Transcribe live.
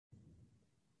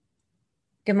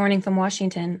Good morning from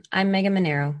Washington. I'm Megan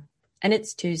Mineiro, and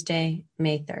it's Tuesday,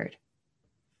 May 3rd.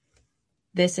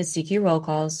 This is CQ Roll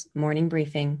Call's morning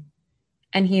briefing,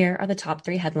 and here are the top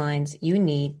 3 headlines you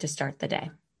need to start the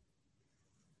day.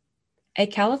 A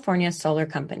California solar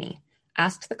company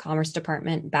asked the Commerce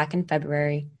Department back in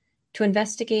February to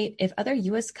investigate if other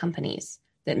U.S. companies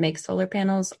that make solar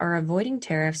panels are avoiding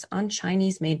tariffs on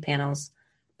Chinese-made panels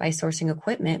by sourcing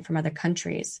equipment from other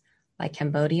countries like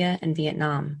Cambodia and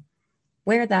Vietnam,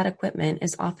 where that equipment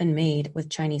is often made with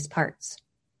Chinese parts.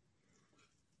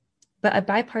 But a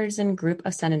bipartisan group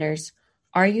of senators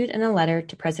argued in a letter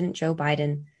to President Joe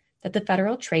Biden that the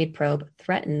federal trade probe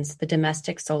threatens the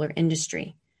domestic solar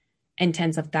industry and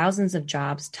tens of thousands of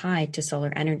jobs tied to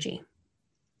solar energy.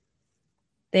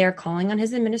 They are calling on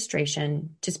his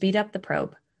administration to speed up the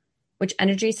probe, which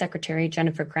Energy Secretary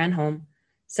Jennifer Granholm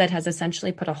said has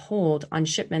essentially put a hold on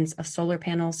shipments of solar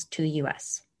panels to the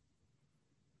U.S.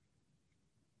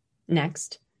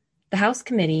 Next, the House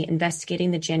committee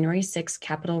investigating the January 6th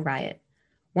Capitol riot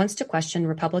wants to question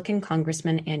Republican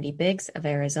Congressman Andy Biggs of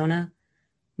Arizona,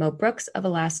 Mo Brooks of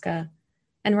Alaska,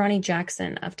 and Ronnie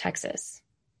Jackson of Texas.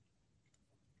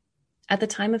 At the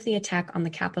time of the attack on the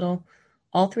Capitol,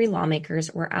 all 3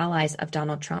 lawmakers were allies of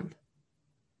Donald Trump.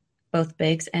 Both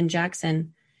Biggs and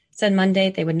Jackson said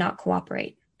Monday they would not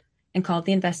cooperate and called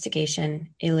the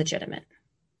investigation illegitimate.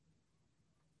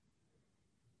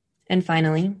 And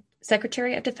finally,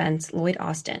 Secretary of Defense Lloyd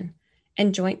Austin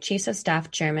and Joint Chiefs of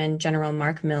Staff Chairman General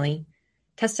Mark Milley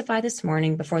testified this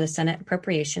morning before the Senate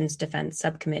Appropriations Defense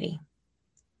Subcommittee.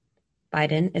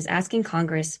 Biden is asking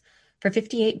Congress for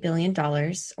 $58 billion,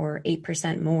 or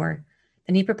 8% more,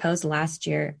 than he proposed last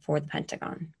year for the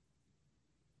Pentagon.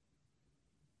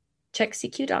 Check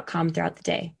CQ.com throughout the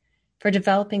day for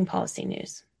developing policy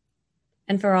news.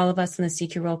 And for all of us in the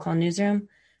CQ Roll Call newsroom,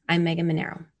 I'm Megan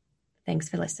Mineiro. Thanks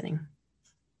for listening.